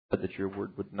that your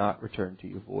word would not return to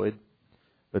you void,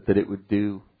 but that it would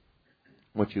do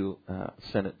what you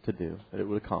sent it to do, that it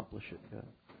would accomplish it, God.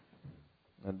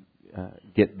 And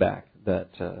get back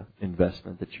that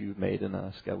investment that you made in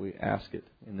us. God, we ask it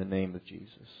in the name of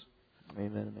Jesus.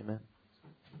 Amen and amen.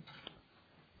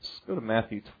 Let's go to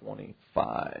Matthew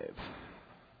 25.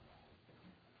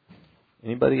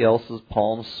 Anybody else's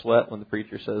palms sweat when the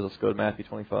preacher says, let's go to Matthew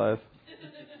 25?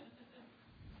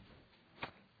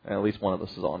 At least one of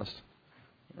us is honest.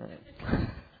 All right.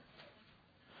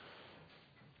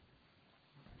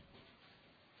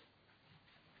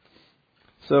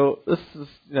 So this is,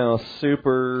 a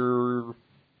super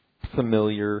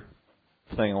familiar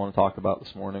thing I want to talk about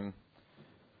this morning.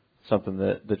 Something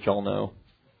that y'all know.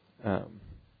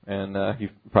 And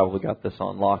you've probably got this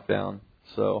on lockdown.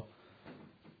 So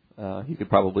you could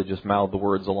probably just mouth the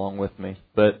words along with me.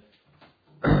 But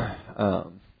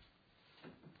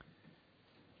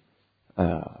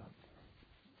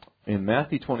in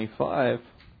Matthew 25,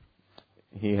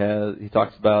 he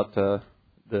talks about the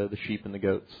sheep and the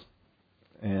goats.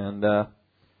 And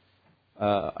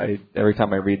every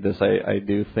time I read this, I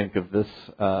do think of this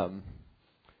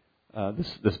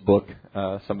this book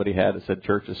somebody had that said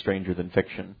 "Church is Stranger Than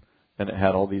Fiction," and it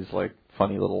had all these like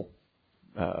funny little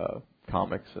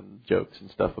comics and jokes and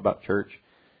stuff about church.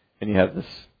 And you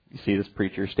see this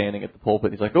preacher standing at the pulpit.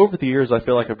 And he's like, "Over the years, I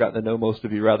feel like I've gotten to know most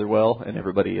of you rather well," and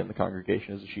everybody in the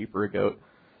congregation is a sheep or a goat.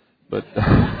 But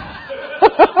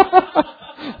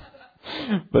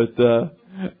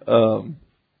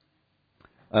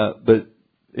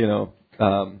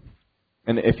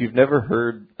and if you've never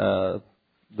heard the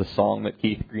song that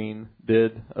Keith Green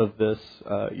did of this,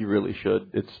 you really should.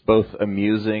 It's both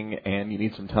amusing and you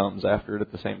need some Tums after it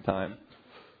at the same time.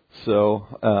 So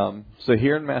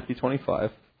here in Matthew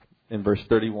 25, in verse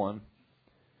 31,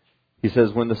 he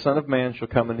says, "When the Son of Man shall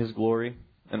come in his glory,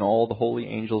 and all the holy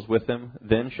angels with him,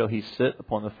 then shall he sit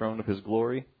upon the throne of his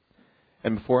glory,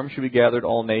 and before him shall be gathered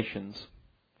all nations.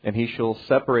 And he shall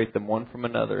separate them one from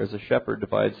another, as a shepherd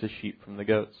divides his sheep from the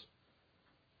goats."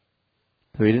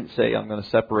 So he didn't say, I'm going to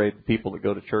separate the people that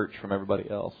go to church from everybody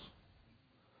else.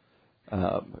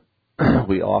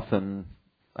 We often,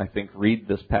 I think, read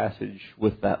this passage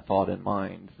with that thought in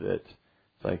mind, that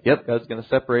it's like, yep, God's going to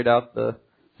separate out the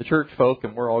church folk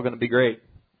and we're all going to be great.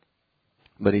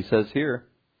 But he says here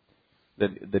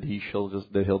that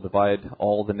he'll divide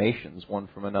all the nations one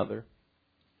from another.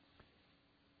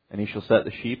 And he shall set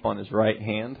the sheep on his right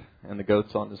hand and the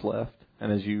goats on his left.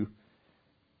 And as you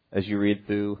read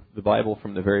through the Bible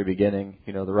from the very beginning,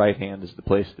 the right hand is the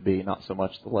place to be, not so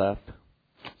much the left.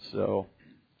 So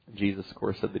Jesus, of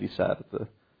course, said that he sat at the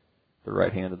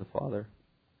right hand of the Father.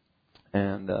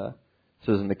 And it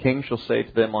says, "And the king shall say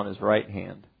to them on his right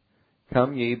hand,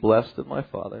 Come ye, blessed of my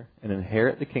Father, and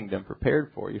inherit the kingdom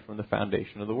prepared for you from the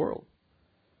foundation of the world.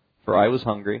 For I was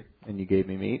hungry, and you gave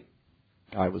me meat.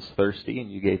 I was thirsty,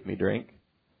 and you gave me drink.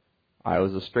 I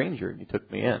was a stranger, and you took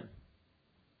me in.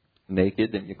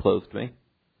 Naked, and you clothed me.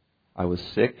 I was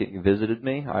sick, and you visited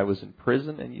me. I was in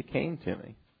prison, and you came to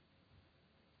me."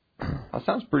 That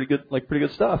sounds pretty good, like pretty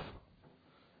good stuff.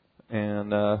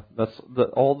 And that's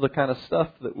all the kind of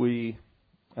stuff that we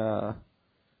know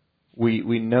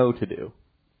to do.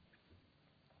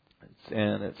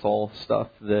 It's all stuff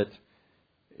that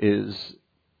is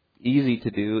easy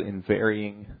to do in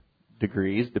varying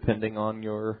degrees, depending on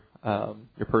your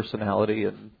personality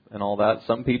and all that.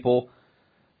 Some people,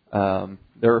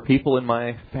 there are people in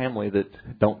my family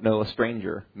that don't know a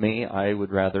stranger. Me, I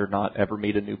would rather not ever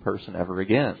meet a new person ever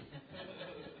again.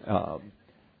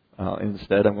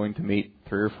 Instead, I'm going to meet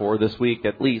 3 or 4 this week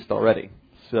at least already.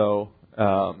 So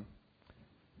God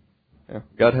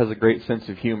has a great sense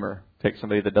of humor. Takes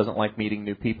somebody that doesn't like meeting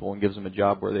new people and gives them a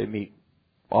job where they meet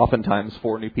oftentimes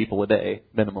 4 new people a day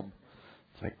minimum.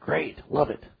 It's like, great, love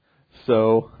it.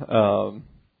 So,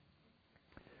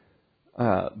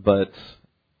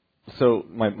 so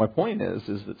my point is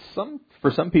that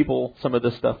for some people, some of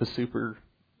this stuff is super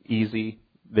easy.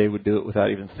 They would do it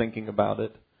without even thinking about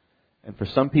it. And for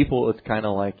some people, it's kind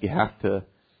of like you have to,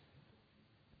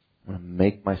 I'm going to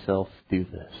make myself do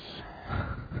this.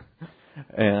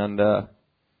 And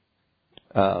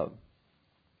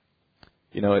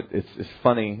it's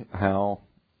funny how,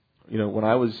 when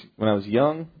I was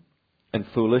young and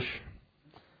foolish,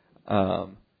 I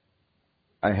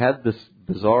had this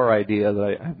bizarre idea that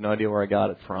I have no idea where I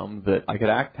got it from, that I could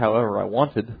act however I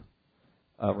wanted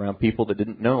around people that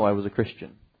didn't know I was a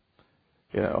Christian.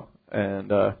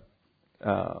 And I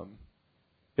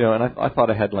thought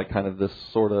I had like kind of this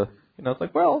sort of, it's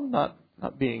like, well, not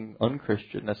being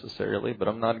unchristian necessarily, but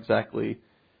I'm not exactly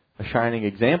a shining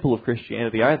example of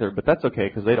Christianity either, but that's okay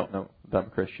because they don't know that I'm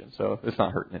Christian, so it's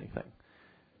not hurting anything.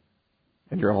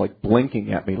 And you're all like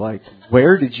blinking at me like,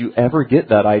 where did you ever get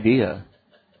that idea?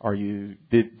 Have you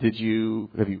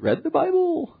read the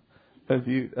Bible?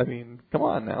 Come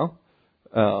on now.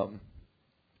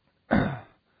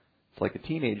 It's like a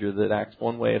teenager that acts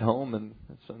one way at home and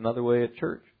it's another way at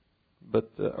church,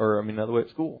 another way at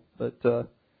school. But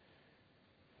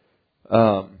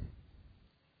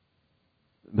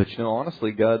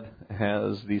honestly, God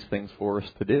has these things for us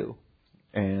to do,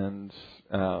 and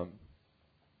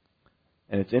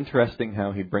it's interesting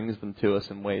how He brings them to us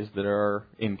in ways that are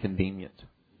inconvenient.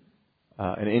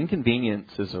 And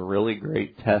inconvenience is a really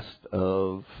great test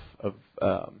of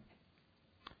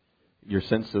your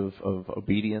sense of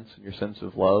obedience and your sense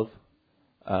of love.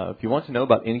 If you want to know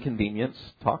about inconvenience,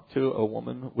 talk to a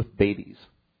woman with babies.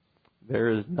 There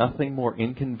is nothing more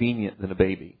inconvenient than a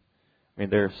baby. I mean,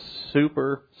 they're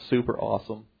super, super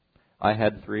awesome. I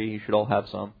had 3. You should all have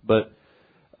some. But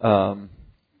you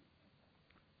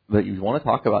want to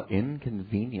talk about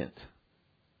inconvenient.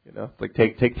 Like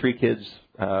take 3 kids,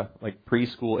 like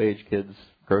preschool age kids,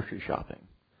 grocery shopping.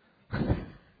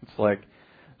 It's like,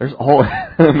 there's all,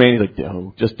 man, he's like,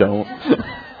 no, just don't.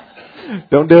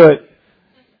 Don't do it.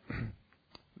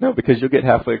 No, because you'll get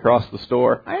halfway across the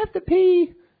store. I have to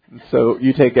pee. And so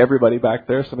you take everybody back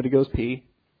there, somebody goes pee.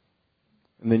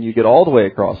 And then you get all the way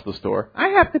across the store. I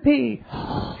have to pee.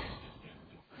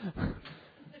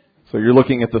 So you're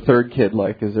looking at the 3rd kid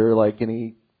like, is there like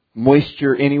any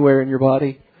moisture anywhere in your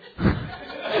body?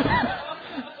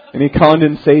 Any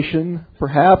condensation,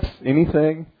 perhaps?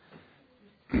 Anything?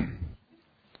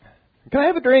 Can I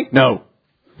have a drink? No.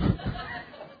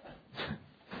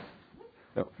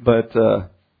 No, but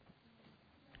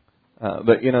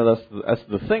that's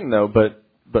the thing though.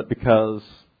 But because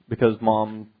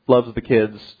mom loves the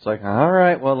kids, it's like, all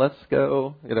right, well, let's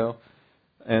go.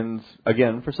 And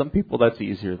again, for some people that's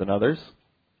easier than others.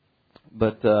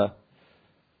 But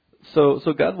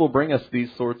so God will bring us these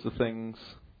sorts of things,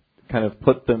 kind of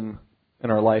put them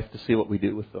in our life to see what we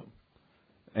do with them.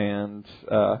 And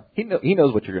He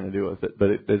knows what you're going to do with it, but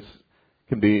it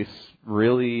can be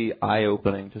really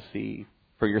eye-opening to see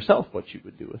for yourself what you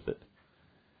would do with it.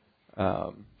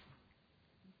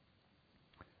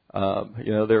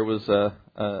 There was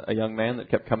a young man that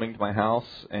kept coming to my house,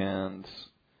 and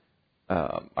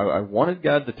I wanted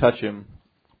God to touch him,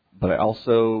 but I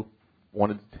also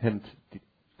wanted him to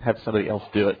have somebody else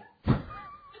do it.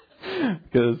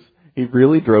 Because he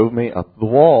really drove me up the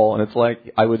wall. And it's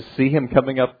like I would see him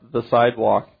coming up the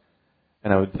sidewalk,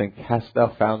 and I would think, hast thou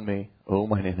found me, O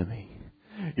mine enemy?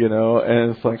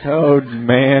 And it's like, oh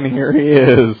man, here he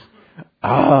is.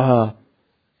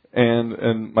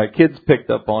 And my kids picked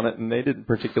up on it, and they didn't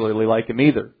particularly like him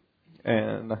either.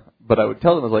 But I would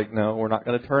tell them, I was like, no, we're not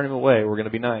going to turn him away. We're going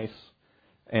to be nice,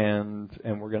 and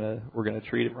we're going to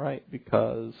treat him right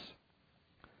because,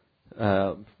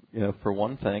 for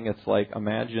one thing, it's like,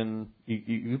 imagine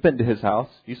you've been to his house,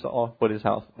 you saw what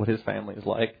his family is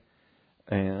like,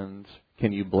 and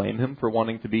can you blame him for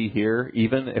wanting to be here,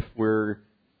 even if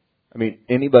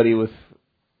anybody with.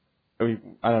 I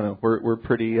don't know. We're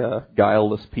pretty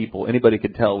guileless people. Anybody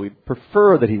could tell we'd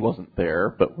prefer that he wasn't there,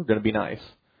 but we're going to be nice,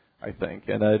 I think.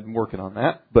 And I'm working on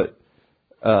that. But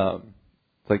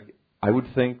it's like I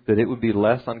would think that it would be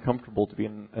less uncomfortable to be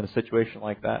in a situation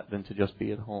like that than to just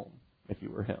be at home if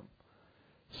you were him.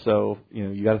 So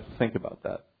you got to think about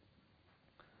that.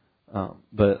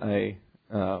 But I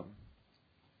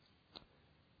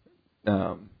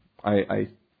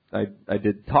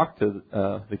did talk to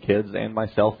the kids and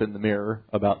myself in the mirror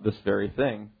about this very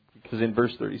thing. Because in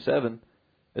verse 37,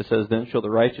 it says, then shall the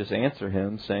righteous answer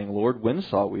him, saying, Lord, when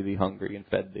saw we thee hungry and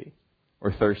fed thee,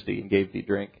 or thirsty and gave thee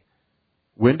drink?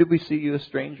 When did we see you a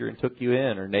stranger and took you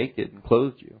in, or naked and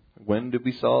clothed you? When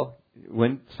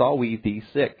saw we thee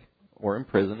sick, or in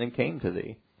prison and came to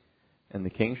thee? And the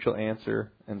king shall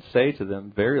answer and say to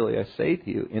them, verily I say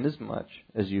to you, inasmuch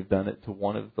as you've done it to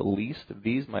one of the least of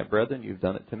these my brethren, you've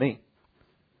done it to me.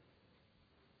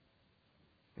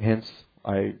 Hence,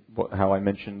 how I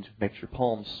mentioned makes your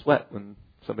palms sweat when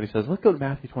somebody says, let's go to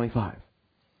Matthew 25.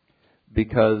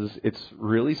 Because it's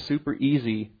really super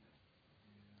easy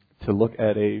to look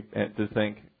at and to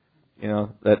think,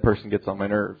 that person gets on my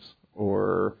nerves,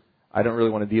 or I don't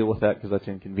really want to deal with that because that's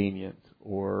inconvenient,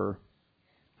 or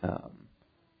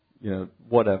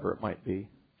whatever it might be.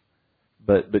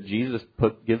 But Jesus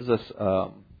gives us a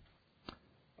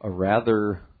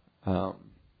rather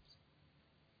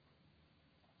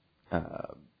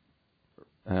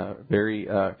very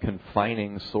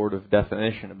confining sort of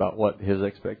definition about what his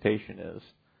expectation is.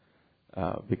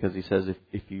 because he says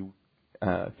if you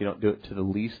don't do it to the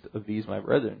least of these my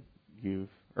brethren,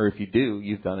 if you do,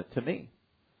 you've done it to me.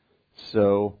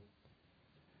 So,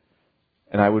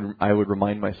 and I would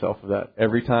remind myself of that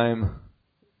every time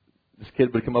this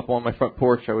kid would come up on my front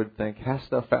porch. I would think,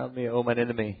 "Hast thou found me, O mine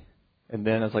enemy?" And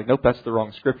then I was like, "Nope, that's the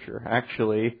wrong scripture.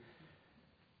 Actually,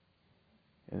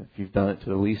 if you've done it to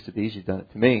the least of these, you've done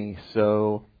it to me."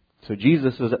 So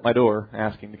Jesus is at my door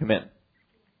asking to come in.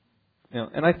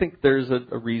 And I think there's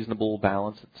a reasonable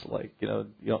balance. It's like, kid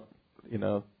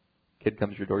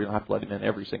comes to your door, you don't have to let him in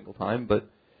every single time, but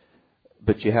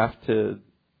you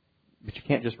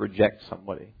can't just reject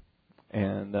somebody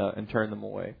and turn them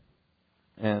away.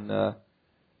 And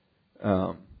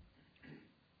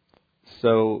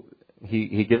so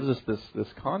he gives us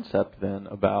this concept then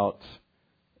about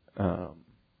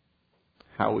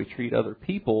how we treat other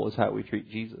people is how we treat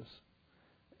Jesus,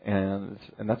 and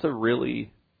that's a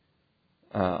really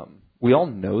we all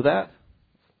know that,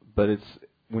 but it's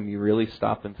when you really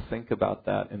stop and think about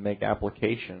that and make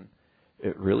application,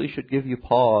 it really should give you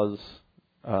pause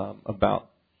about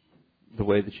the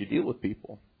way that you deal with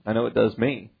people. I know it does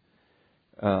me,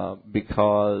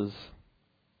 because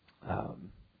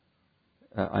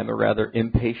I'm a rather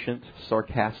impatient,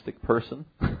 sarcastic person,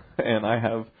 and I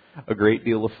have a great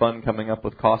deal of fun coming up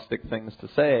with caustic things to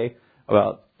say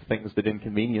about things that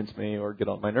inconvenience me or get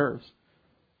on my nerves.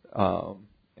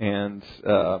 And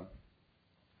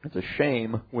it's a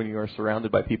shame when you are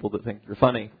surrounded by people that think you're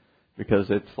funny, because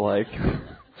it's like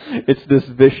it's this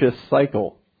vicious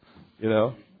cycle,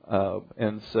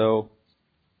 and so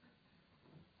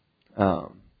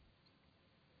it's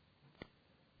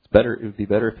better. It would be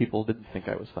better if people didn't think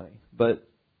I was funny. But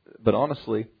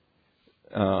honestly,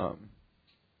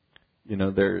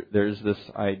 there's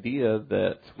this idea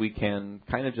that we can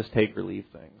kind of just take or leave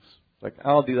things. Like,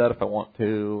 I'll do that if I want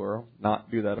to, or I'll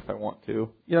not do that if I want to.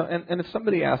 And if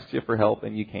somebody asks you for help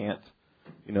and you can't,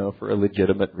 for a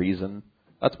legitimate reason,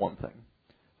 that's one thing.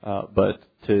 But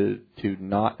to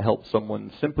not help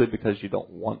someone simply because you don't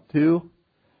want to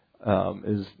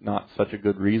is not such a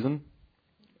good reason.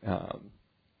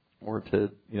 Or to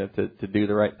do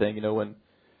the right thing.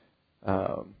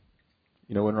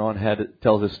 When Ron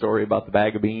tells his story about the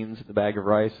bag of beans, the bag of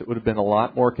rice, it would have been a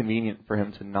lot more convenient for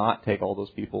him to not take all those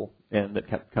people in that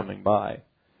kept coming by.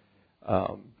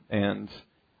 And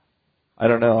I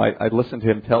don't know, I listened to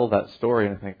him tell that story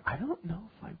and I think, I don't know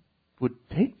if I would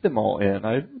take them all in.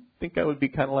 I think I would be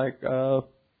kind of like,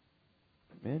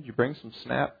 man, did you bring some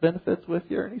SNAP benefits with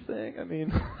you or anything? I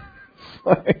mean,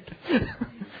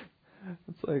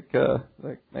 it's like,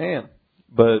 man.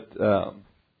 But the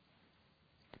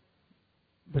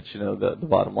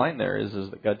bottom line there is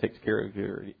that God takes care of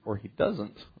you or He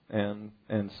doesn't, and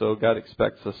so God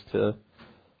expects us to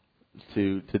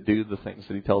do the things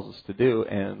that He tells us to do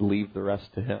and leave the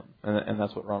rest to Him, and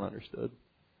that's what Ron understood.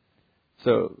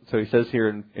 So he says here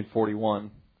in 41,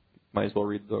 might as well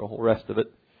read the whole rest of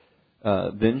it.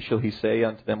 Then shall He say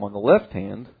unto them on the left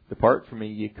hand, Depart from me,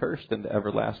 ye cursed, into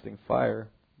everlasting fire,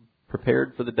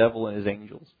 prepared for the devil and his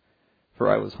angels. For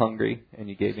I was hungry, and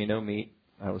you gave me no meat.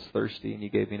 I was thirsty, and you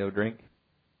gave me no drink.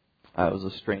 I was a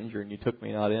stranger, and you took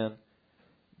me not in.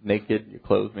 Naked, you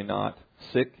clothed me not.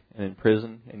 Sick, and in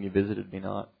prison, and you visited me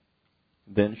not.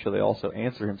 Then shall they also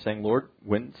answer him, saying, Lord,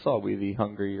 when saw we thee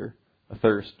hungry, or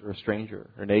athirst, or a stranger,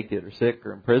 or naked, or sick,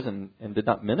 or in prison, and did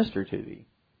not minister to thee?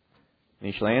 And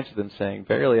he shall answer them, saying,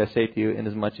 Verily I say to you,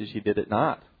 inasmuch as you did it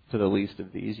not to the least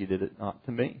of these, you did it not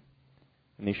to me.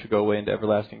 And he shall go away into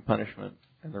everlasting punishment,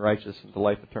 and the righteous into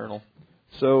life eternal.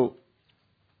 So,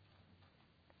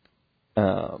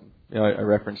 I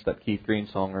referenced that Keith Green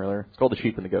song earlier. It's called The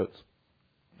Sheep and the Goats.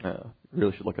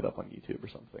 Really should look it up on YouTube or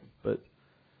something. But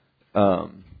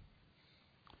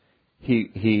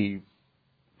he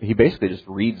basically just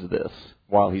reads this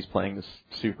while he's playing this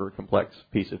super complex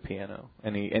piece of piano,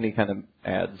 and he kind of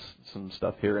adds some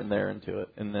stuff here and there into it,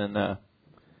 and then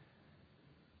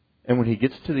and when he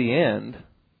gets to the end,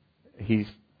 he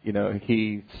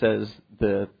says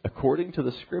that according to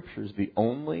the Scriptures, the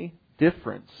only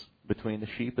difference between the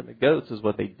sheep and the goats is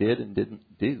what they did and didn't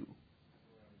do.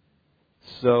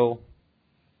 So,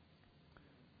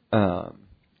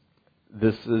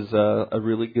 this is a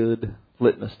really good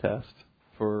litmus test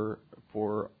for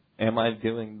am I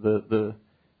doing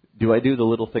do I do the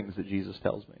little things that Jesus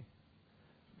tells me?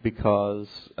 Because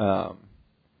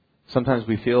sometimes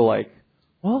we feel like,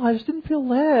 well, I just didn't feel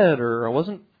led, or I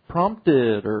wasn't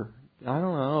prompted, or I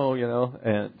don't know,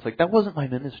 and it's like, that wasn't my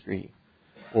ministry.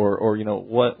 Or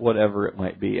whatever it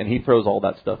might be, and he throws all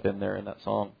that stuff in there in that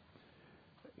song,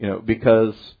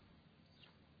 because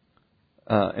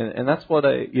and that's what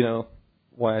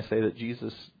why I say that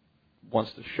Jesus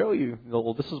wants to show you,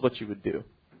 well, this is what you would do.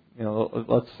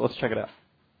 Let's check it out.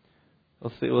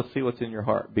 Let's see what's in your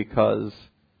heart, because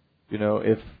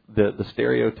if the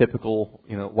stereotypical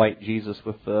white Jesus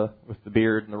with the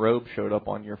beard and the robe showed up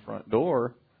on your front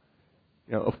door,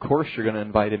 of course you're going to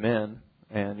invite him in,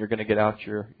 and you're going to get out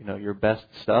your best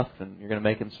stuff, and you're going to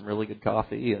make him some really good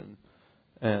coffee and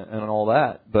all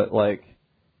that. But like,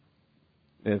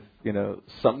 if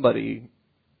somebody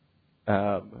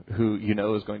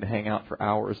who is going to hang out for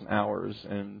hours and hours,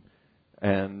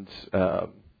 and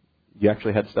you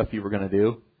actually had stuff you were going to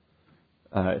do,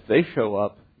 if they show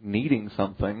up needing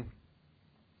something,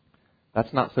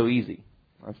 that's not so easy.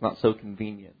 That's not so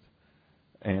convenient.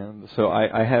 And so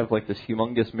I have like this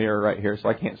humongous mirror right here, so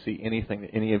I can't see anything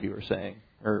that any of you are saying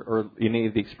or any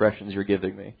of the expressions you're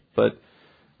giving me. But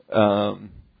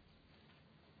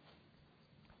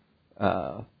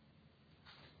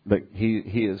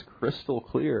he is crystal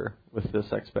clear with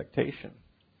this expectation.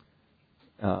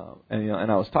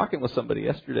 And I was talking with somebody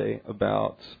yesterday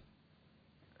about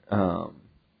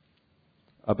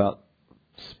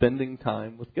spending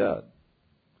time with God.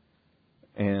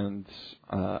 And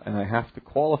I have to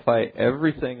qualify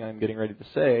everything I'm getting ready to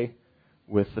say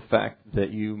with the fact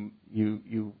that you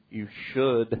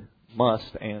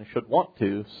must want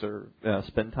to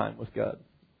spend time with God,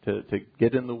 to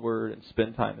get in the Word and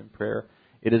spend time in prayer.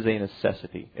 It is a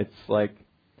necessity. It's like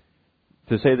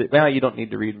to say that you don't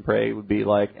need to read and pray would be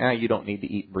like you don't need to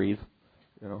eat and breathe,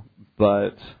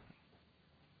 But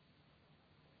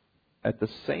at the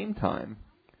same time,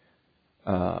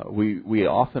 we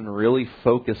often really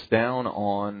focus down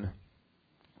on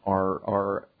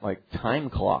our like time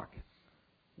clock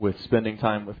with spending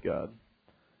time with God.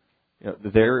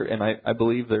 I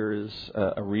believe there is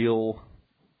a real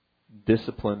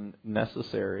discipline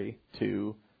necessary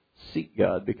to seek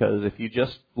God, because if you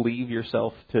just leave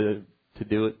yourself to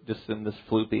do it just in this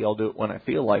floopy, I'll do it when I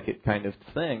feel like it kind of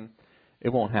thing, it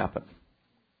won't happen.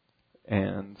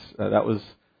 And that was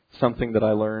something that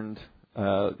I learned.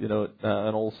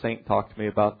 An old saint talked to me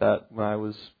about that when I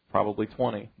was probably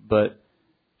 20. But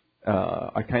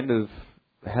I kind of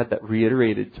had that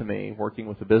reiterated to me working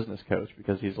with a business coach,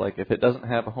 because he's like, if it doesn't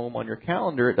have a home on your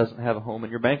calendar, it doesn't have a home in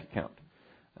your bank account.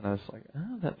 And I was like,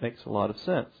 that makes a lot of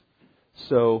sense.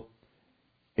 So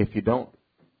if you don't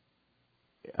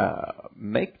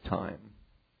make time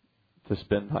to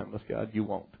spend time with God, you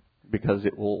won't, because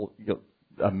it will.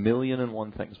 A million and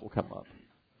one things will come up.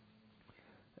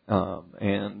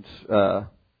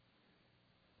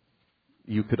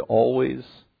 You could always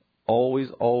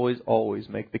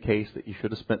make the case that you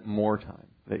should have spent more time,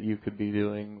 that you could be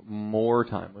doing more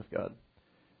time with God.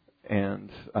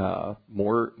 And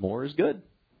more is good.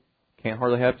 Can't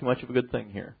hardly have too much of a good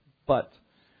thing here. But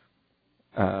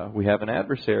we have an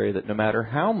adversary that no matter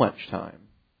how much time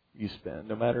you spend,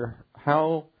 no matter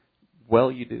how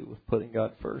well you do with putting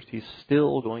God first, he's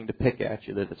still going to pick at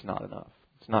you that it's not enough.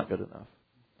 It's not good enough.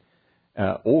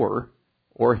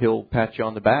 Or he'll pat you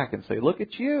on the back and say, "Look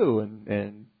at you,"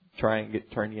 and try and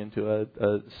turn you into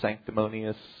a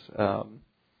sanctimonious,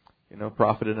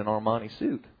 prophet in an Armani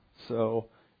suit. So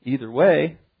either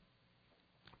way,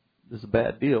 this is a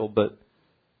bad deal. But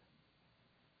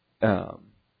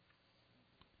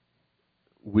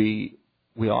we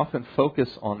often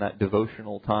focus on that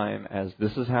devotional time as,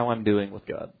 this is how I'm doing with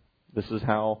God. This is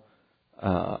how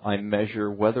I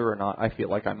measure whether or not I feel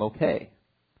like I'm okay.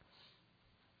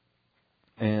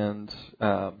 And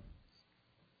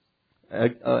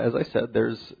as I said,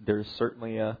 there's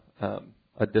certainly a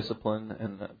discipline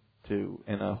and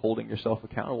a holding yourself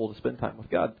accountable to spend time with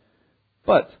God.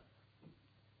 But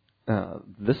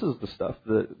this is the stuff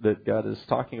that God is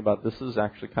talking about. This is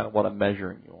actually kind of what I'm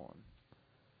measuring you on.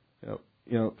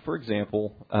 For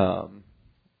example,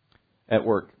 at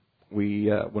work,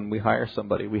 when we hire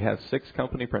somebody, we have 6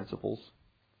 company principals,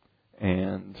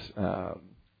 and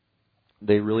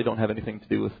they really don't have anything to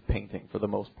do with painting for the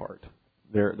most part.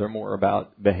 They're more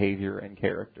about behavior and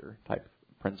character type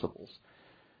principles.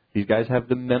 These guys have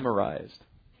them memorized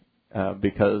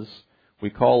because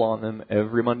we call on them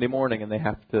every Monday morning, and they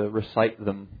have to recite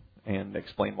them and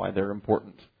explain why they're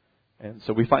important. And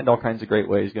so we find all kinds of great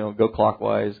ways, go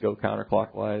clockwise, go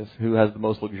counterclockwise, who has the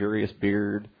most luxurious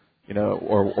beard,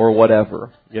 or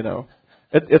whatever,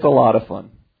 It's a lot of fun.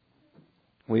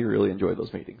 We really enjoy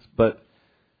those meetings. But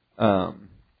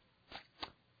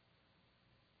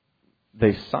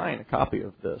they sign a copy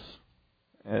of this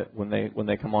when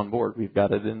they come on board. We've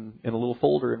got it in a little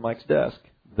folder in Mike's desk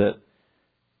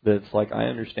that's like, I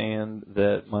understand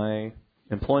that my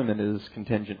employment is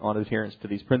contingent on adherence to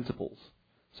these principles.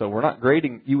 So we're not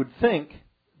grading. You would think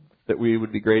that we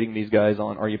would be grading these guys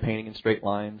on, are you painting in straight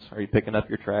lines? Are you picking up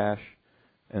your trash?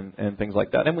 And things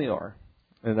like that. And we are.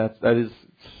 And that is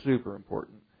super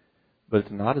important. But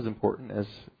it's not as important as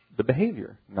the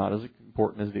behavior, not as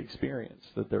important as the experience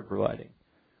that they're providing.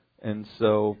 And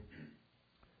so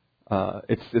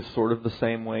it's sort of the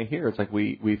same way here. It's like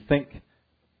we think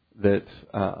that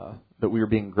we are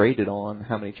being graded on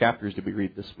how many chapters did we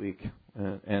read this week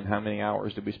and how many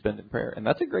hours did we spend in prayer. And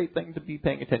that's a great thing to be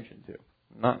paying attention to.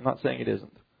 Not saying it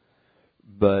isn't.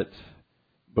 But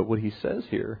what he says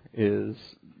here is,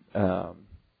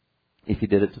 if you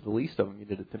did it to the least of them, you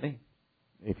did it to me.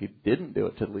 If you didn't do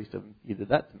it to the least of them, you did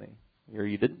that to me. Or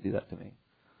you didn't do that to me.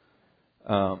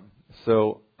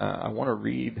 So I want to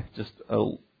read just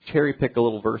cherry pick a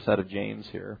little verse out of James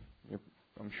here.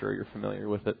 I'm sure you're familiar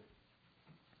with it.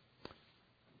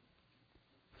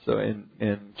 So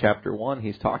in chapter 1,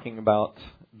 he's talking about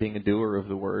being a doer of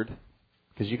the word.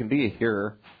 Because you can be a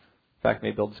hearer. In fact,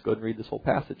 maybe I'll just go ahead and read this whole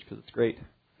passage because it's great.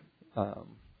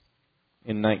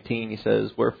 In 19, he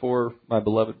says, "Wherefore, my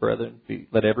beloved brethren,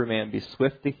 let every man be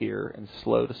swift to hear and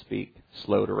slow to speak,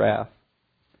 slow to wrath."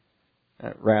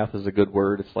 Wrath is a good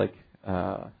word. It's like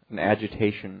an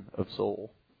agitation of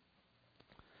soul.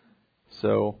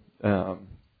 So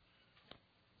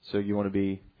you want to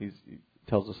be. He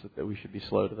tells us that we should be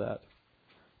slow to that.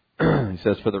 He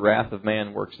says, "For the wrath of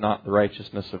man works not the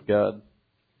righteousness of God."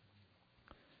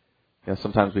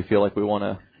 Sometimes we feel like we want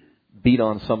to beat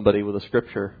on somebody with a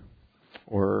scripture.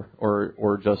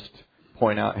 Or just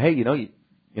point out, hey,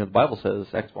 the Bible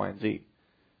says X, Y, and Z,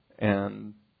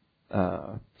 and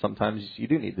sometimes you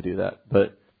do need to do that.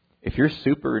 But if you're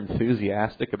super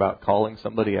enthusiastic about calling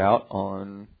somebody out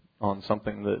on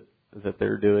something that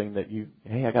they're doing,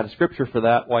 hey, I got a scripture for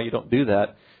that, why you don't do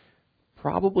that,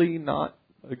 probably not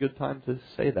a good time to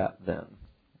say that then,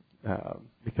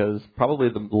 because probably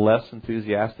the less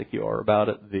enthusiastic you are about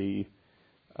it, the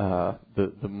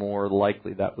more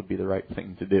likely that would be the right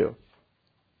thing to do.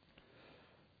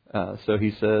 So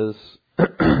he says,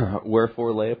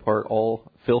 "Wherefore lay apart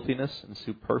all filthiness and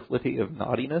superfluity of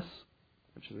naughtiness,"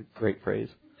 which is a great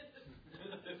phrase.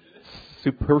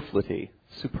 Superfluity,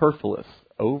 superfluous,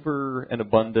 over and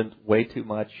abundant, way too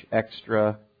much,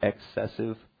 extra,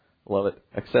 excessive. Love it.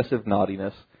 Excessive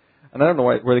naughtiness. And I don't know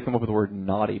where they come up with the word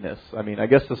naughtiness. I mean, I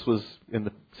guess this was in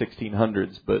the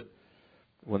 1600s, but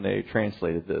when they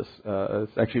translated this,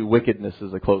 it's actually wickedness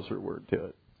is a closer word to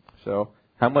it. So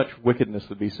how much wickedness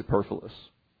would be superfluous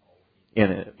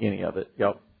in it, any of it?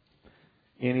 Yep.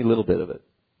 Any little bit of it.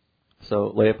 So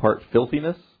lay apart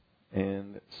filthiness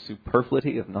and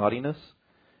superfluity of naughtiness,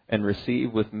 and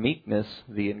receive with meekness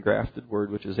the engrafted word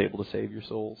which is able to save your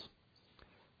souls.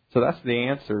 So that's the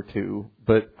answer to,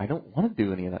 but I don't want to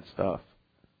do any of that stuff.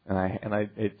 And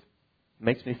it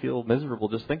makes me feel miserable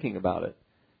just thinking about it.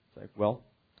 It's like, well,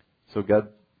 so God,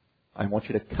 I want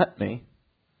you to cut me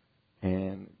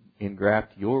and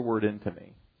engraft your word into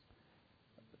me.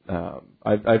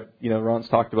 Ron's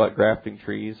talked about grafting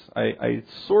trees. I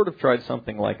sort of tried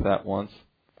something like that once.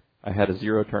 I had a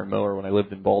zero-turn mower when I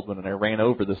lived in Baldwin, and I ran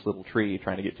over this little tree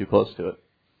trying to get too close to it.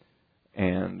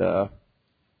 And I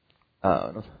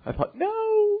thought,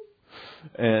 no!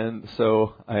 And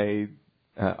so I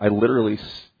literally,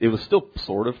 it was still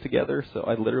sort of together, so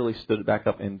I literally stood it back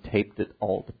up and taped it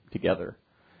all together.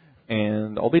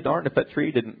 And I'll be darned if that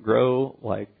tree didn't grow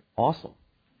like awesome.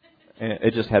 And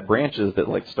it just had branches that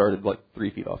like started like 3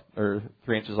 feet off or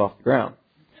 3 inches off the ground.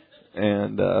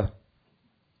 And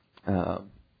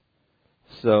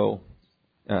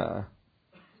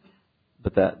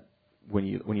but that when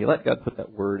you let God put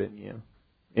that word in you,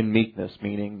 in meekness,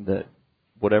 meaning that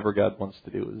whatever God wants to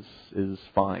do is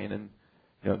fine, and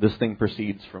this thing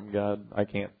proceeds from God. I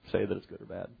can't say that it's good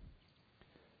or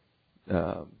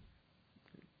bad.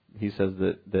 He says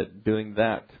that doing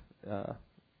that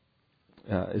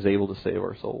is able to save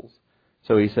our souls.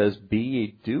 So he says, "Be ye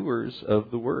doers of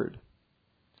the word,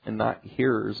 and not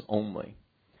hearers only,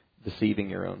 deceiving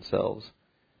your own selves."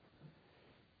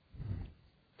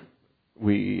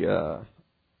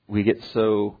 We get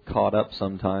so caught up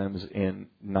sometimes in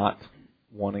not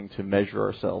wanting to measure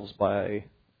ourselves by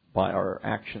our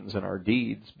actions and our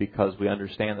deeds, because we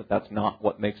understand that that's not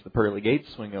what makes the pearly gates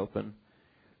swing open,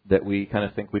 that we kind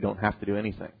of think we don't have to do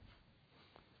anything.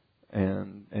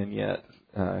 And yet,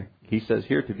 he says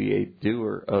here to be a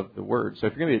doer of the word. So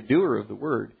if you're going to be a doer of the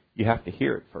word, you have to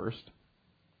hear it first.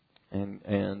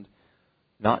 And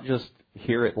not just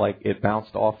hear it like it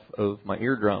bounced off of my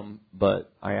eardrum,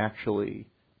 but I actually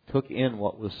took in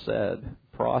what was said,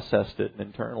 processed it,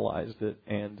 and internalized it,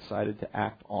 and decided to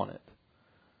act on it.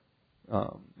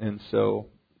 And so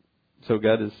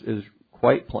God is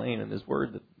quite plain in His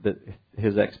Word that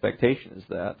His expectation is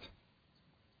that.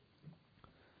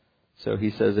 So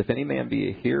He says, if any man be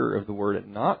a hearer of the Word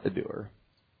and not a doer,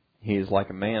 he is like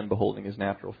a man beholding his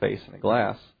natural face in a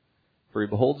glass. For he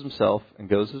beholds himself and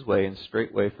goes his way, and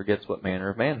straightway forgets what manner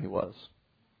of man he was.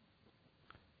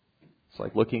 It's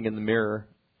like looking in the mirror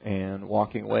and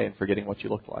walking away and forgetting what you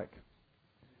looked like.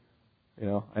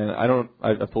 And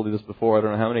I've told you this before, I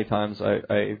don't know how many times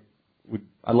I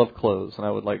love clothes, and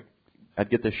I'd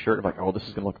get this shirt, I'm like, oh, this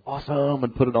is going to look awesome,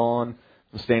 and put it on.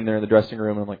 I'm standing there in the dressing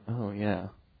room, and I'm like, oh yeah,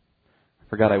 I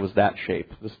forgot I was that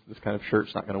shape. This kind of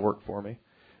shirt's not going to work for me.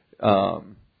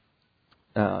 And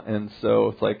so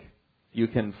it's like you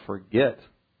can forget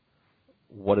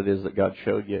what it is that God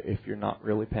showed you if you're not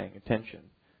really paying attention,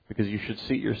 because you should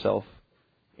see yourself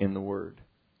in the Word.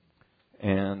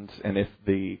 And if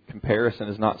the comparison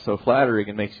is not so flattering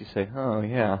and makes you say, oh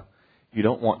yeah, you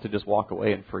don't want to just walk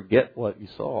away and forget what you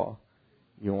saw.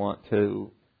 You want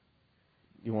to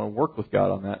work with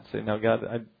God on that and say, now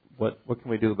God, what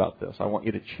can we do about this? I want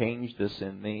you to change this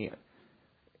in me.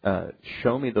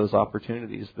 Show me those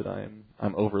opportunities that I'm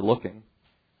overlooking,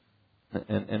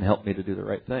 and help me to do the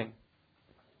right thing.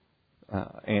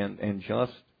 And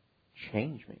just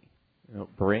change me.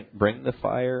 Bring the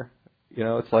fire.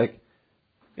 It's like,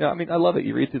 I love it.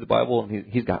 You read through the Bible, and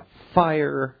He's got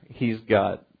fire. He's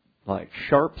got like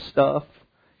sharp stuff.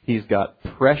 He's got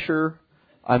pressure.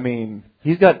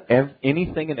 He's got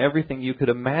anything and everything you could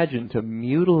imagine to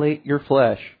mutilate your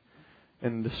flesh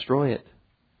and destroy it.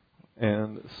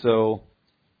 And so,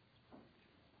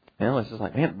 it's just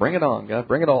like, man, bring it on, God,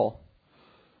 bring it all.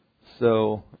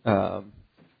 So,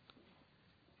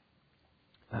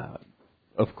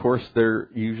 of course, there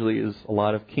usually is a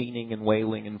lot of keening and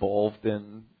wailing involved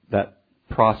in that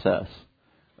process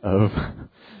of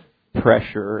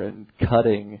pressure and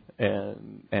cutting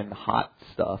and hot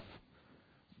stuff.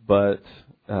 But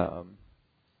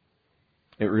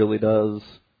it really does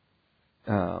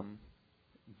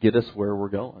get us where we're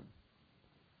going.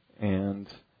 And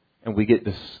we get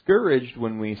discouraged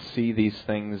when we see these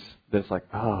things that's like,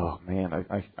 oh man,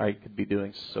 I could be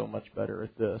doing so much better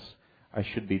at this. I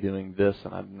should be doing this,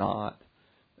 and I'm not.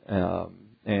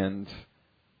 And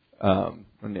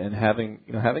having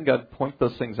God point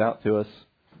those things out to us,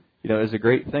 is a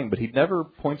great thing. But He never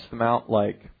points them out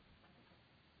like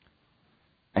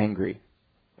angry,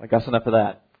 like that's enough of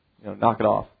that. Knock it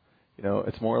off.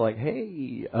 It's more like,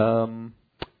 hey,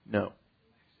 no.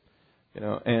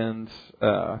 And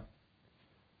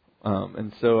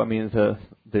so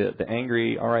the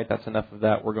angry, all right, that's enough of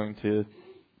that. We're going to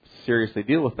seriously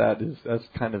deal with that. That's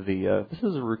kind of this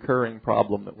is a recurring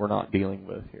problem that we're not dealing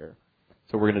with here.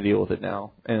 So we're going to deal with it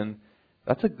now, and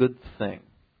that's a good thing.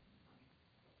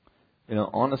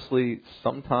 Honestly,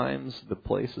 sometimes the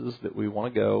places that we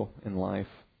want to go in life,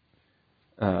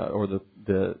 or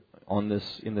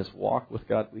in this walk with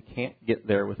God, we can't get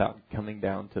there without coming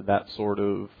down to that sort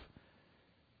of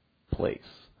place,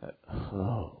 that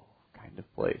kind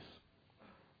of place.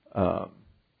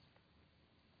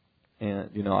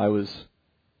 I was,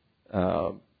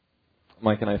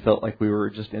 Mike and I felt like we were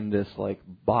just in this like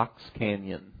box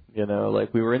canyon,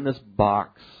 like we were in this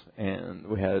box, and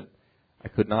I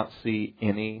could not see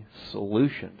any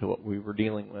solution to what we were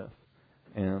dealing with,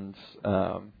 and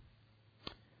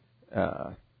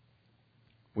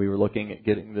we were looking at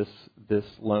getting this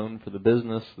loan for the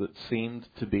business that seemed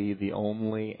to be the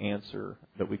only answer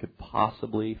that we could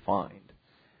possibly find.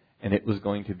 And it was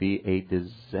going to be a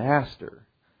disaster.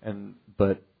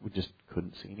 But we just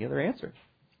couldn't see any other answer.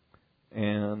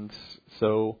 And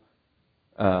so,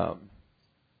 and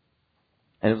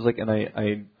it was like, and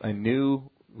I knew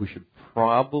we should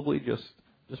probably just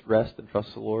rest and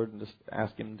trust the Lord and just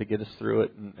ask Him to get us through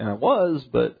it. And I was,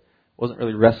 but wasn't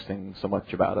really resting so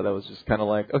much about it. I was just kind of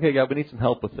like, okay, God, we need some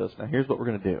help with this. Now here's what we're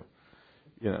going to do.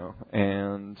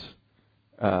 And,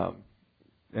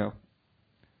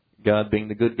 God being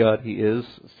the good God He is,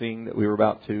 seeing that we were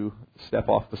about to step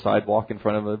off the sidewalk in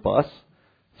front of a bus,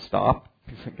 stop.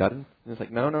 He's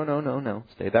like, no,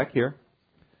 stay back here,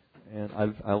 and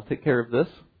I'll take care of this.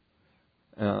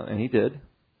 And He did,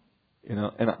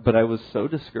 but I was so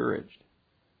discouraged.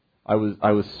 I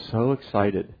was so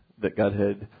excited that God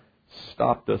had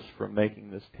stopped us from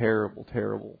making this terrible,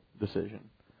 terrible decision.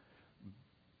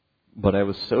 But I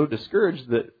was so discouraged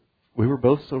that we were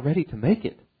both so ready to make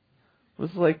it. I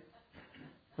was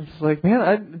like,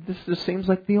 man, this just seems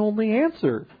like the only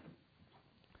answer.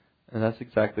 And that's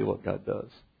exactly what God does.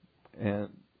 And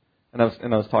I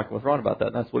was talking with Ron about that,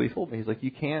 and that's what he told me. He's like,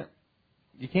 you can't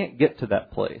get to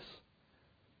that place.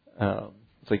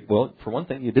 It's like, well, for one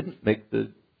thing, you didn't make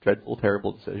the dreadful,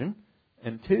 terrible decision,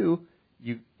 and two,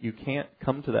 you can't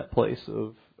come to that place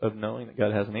of knowing that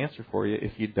God has an answer for you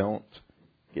if you don't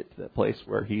get to that place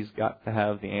where He's got to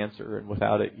have the answer, and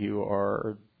without it, you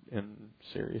are in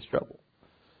serious trouble.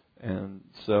 And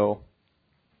so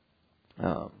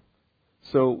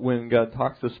when God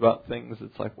talks to us about things,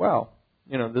 it's like, wow,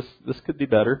 this could be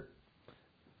better.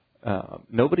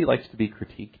 Nobody likes to be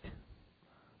critiqued.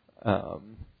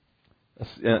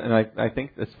 And I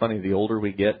think it's funny, the older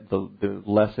we get, the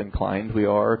less inclined we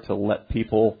are to let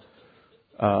people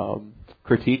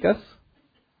critique us.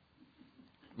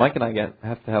 Mike and I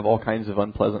have to have all kinds of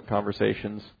unpleasant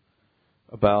conversations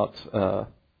about,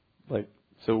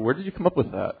 so where did you come up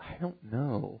with that? I don't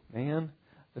know, man.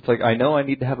 It's like, I know I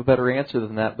need to have a better answer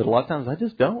than that, but a lot of times I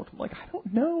just don't. I'm like, I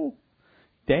don't know.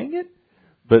 Dang it.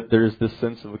 But there's this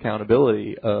sense of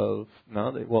accountability of,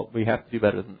 we have to do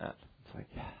better than that. It's like,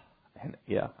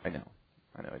 yeah, I know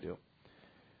I do.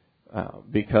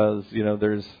 Because,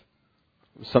 there's,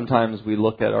 sometimes we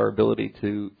look at our ability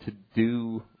to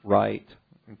do right,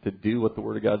 to do what the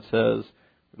Word of God says.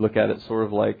 We look at it sort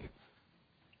of like,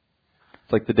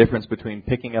 it's like the difference between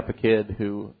picking up a kid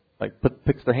who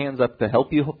picks their hands up to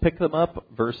help you pick them up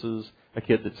versus a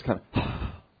kid that's kind of,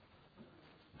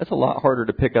 that's a lot harder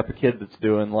to pick up a kid that's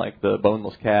doing like the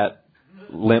boneless cat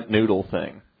limp noodle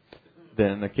thing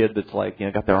than a kid that's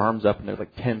got their arms up and they're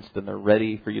tensed and they're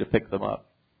ready for you to pick them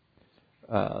up.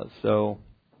 So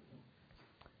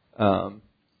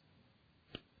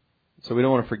we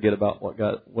don't want to forget about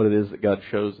what it is that God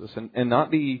shows us, and not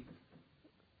be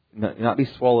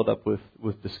swallowed up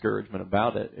with discouragement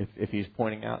about it. If He's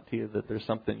pointing out to you that there's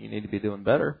something you need to be doing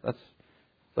better, it's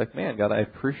like, man, God, I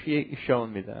appreciate you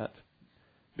showing me that,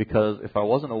 because if I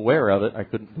wasn't aware of it, I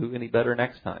couldn't do any better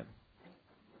next time.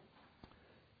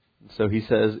 So He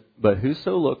says, but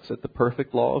whoso looks at the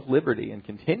perfect law of liberty and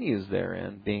continues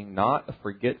therein, being not a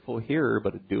forgetful hearer,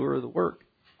 but a doer of the work,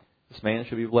 this man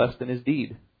shall be blessed in his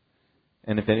deed.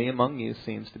 And if any among you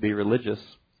seems to be religious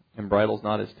and bridles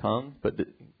not his tongue,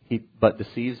 but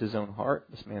deceives his own heart,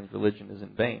 this man's religion is in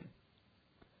vain.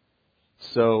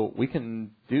 So we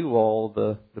can do all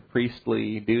the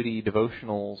priestly duty,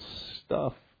 devotional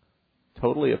stuff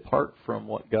totally apart from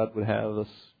what God would have us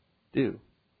do.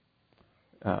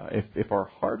 If our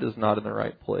heart is not in the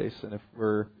right place, and if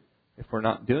we're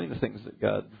not doing the things that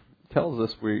God tells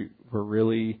us, we're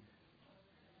really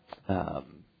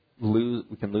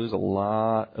we can lose a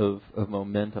lot of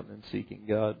momentum in seeking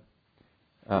God.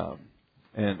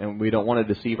 And we don't want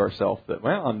to deceive ourselves that,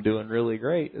 I'm doing really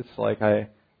great. It's like I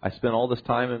spent all this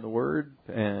time in the Word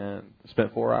and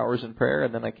spent 4 hours in prayer,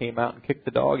 and then I came out and kicked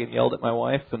the dog and yelled at my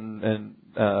wife and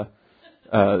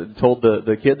told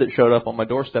the kid that showed up on my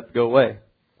doorstep to go away.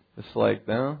 It's like,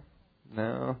 no,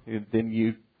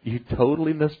 then you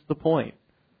totally missed the point.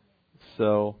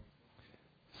 So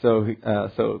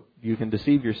you can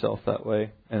deceive yourself that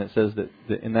way, and it says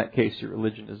that in that case your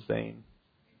religion is vain.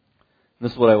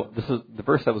 This is the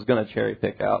verse I was going to cherry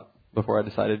pick out before I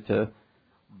decided to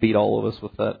beat all of us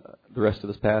with the rest of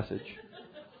this passage.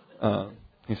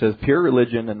 He says, pure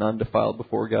religion and undefiled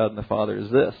before God and the Father is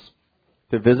this: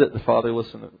 to visit the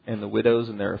fatherless and the widows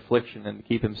in their affliction, and to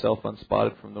keep himself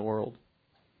unspotted from the world.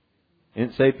 He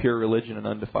didn't say pure religion and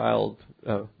undefiled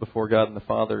before God and the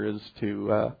Father is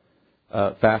to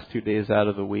fast 2 days out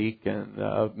of the week and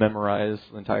memorize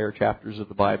entire chapters of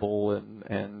the Bible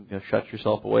and shut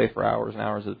yourself away for hours and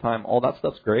hours at a time. All that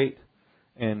stuff's great,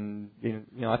 and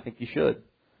I think you should.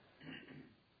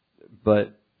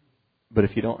 But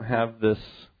if you don't have this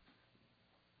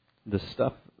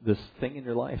thing in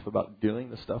your life about doing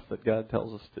the stuff that God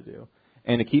tells us to do,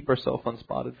 and to keep ourselves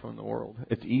unspotted from the world,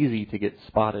 it's easy to get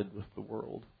spotted with the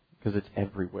world because it's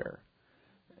everywhere,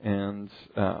 and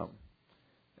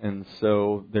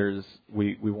so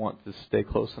we want to stay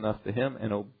close enough to Him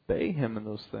and obey Him in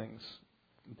those things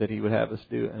that He would have us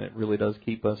do, and it really does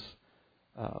keep us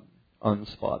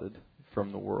unspotted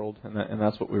from the world, and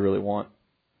that's what we really want.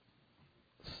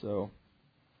 So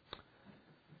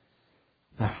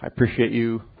I appreciate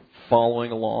you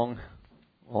following along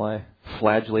while I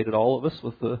flagellated all of us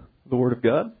with the Word of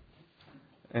God,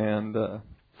 and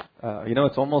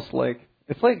it's almost like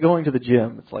it's like going to the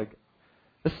gym. It's like,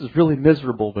 this is really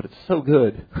miserable, but it's so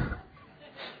good.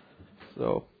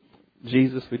 So,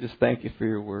 Jesus, we just thank you for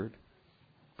your word.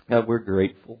 God, we're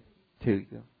grateful to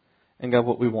you. And God,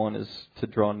 what we want is to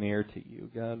draw near to you,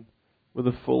 God, with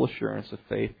a full assurance of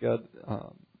faith. God,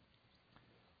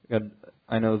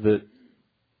 I know that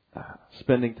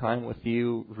spending time with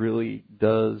you really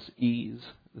does ease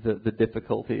the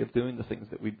difficulty of doing the things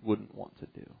that we wouldn't want to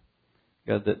do.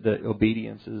 God, that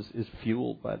obedience is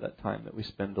fueled by that time that we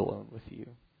spend alone with you.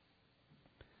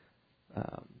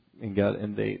 And God,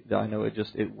 I know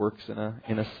it works in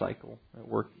a cycle.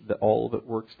 All of it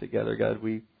works together. God,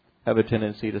 we have a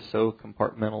tendency to so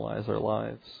compartmentalize our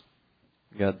lives,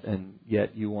 God, and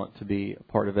yet you want to be a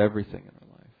part of everything in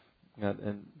our life, God,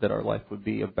 and that our life would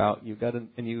be about you, God,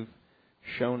 and you've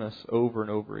shown us over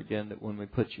and over again that when we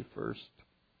put you first,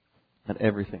 that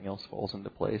everything else falls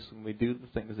into place. When we do the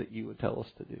things that you would tell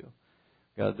us to do,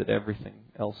 God, that everything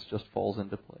else just falls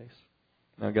into place.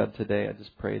 Now, God, today I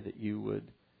just pray that you would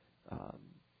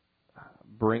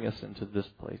bring us into this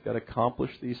place. God,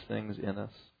 accomplish these things in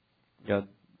us. God,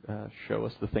 show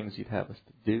us the things you'd have us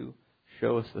to do.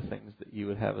 Show us the things that you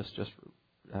would have us just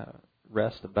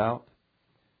rest about.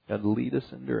 God, lead us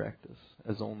and direct us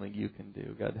as only you can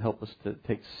do. God, help us to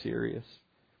take serious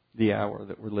the hour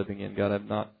that we're living in. God, I've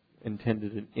not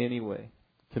intended in any way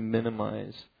to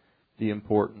minimize the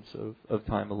importance of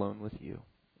time alone with you.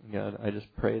 God, I just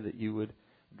pray that you would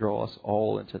draw us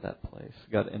all into that place,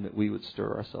 God, and that we would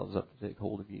stir ourselves up to take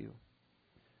hold of you.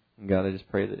 And God, I just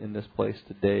pray that in this place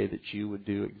today that you would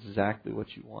do exactly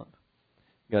what you want.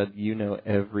 God, you know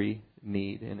every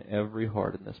need in every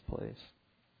heart in this place.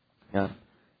 God,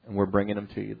 and we're bringing them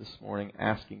to you this morning,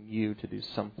 asking you to do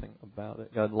something about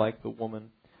it. God, like the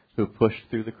woman who pushed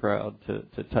through the crowd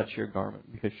to touch your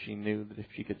garment because she knew that if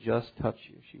she could just touch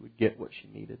you, she would get what she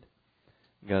needed.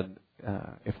 God,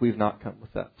 if we've not come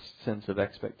with that sense of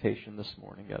expectation this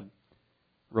morning, God,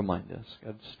 remind us.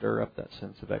 God, stir up that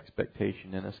sense of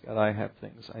expectation in us. God, I have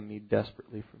things I need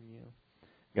desperately from you.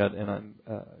 God, and I'm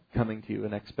coming to you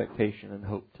in expectation and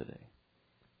hope today.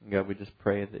 And God, we just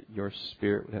pray that your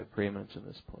Spirit would have preeminence in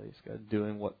this place. God,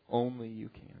 doing what only you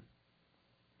can.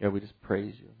 God, we just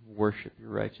praise you, worship your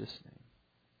righteous name.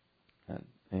 God,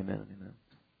 amen and amen.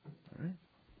 All right.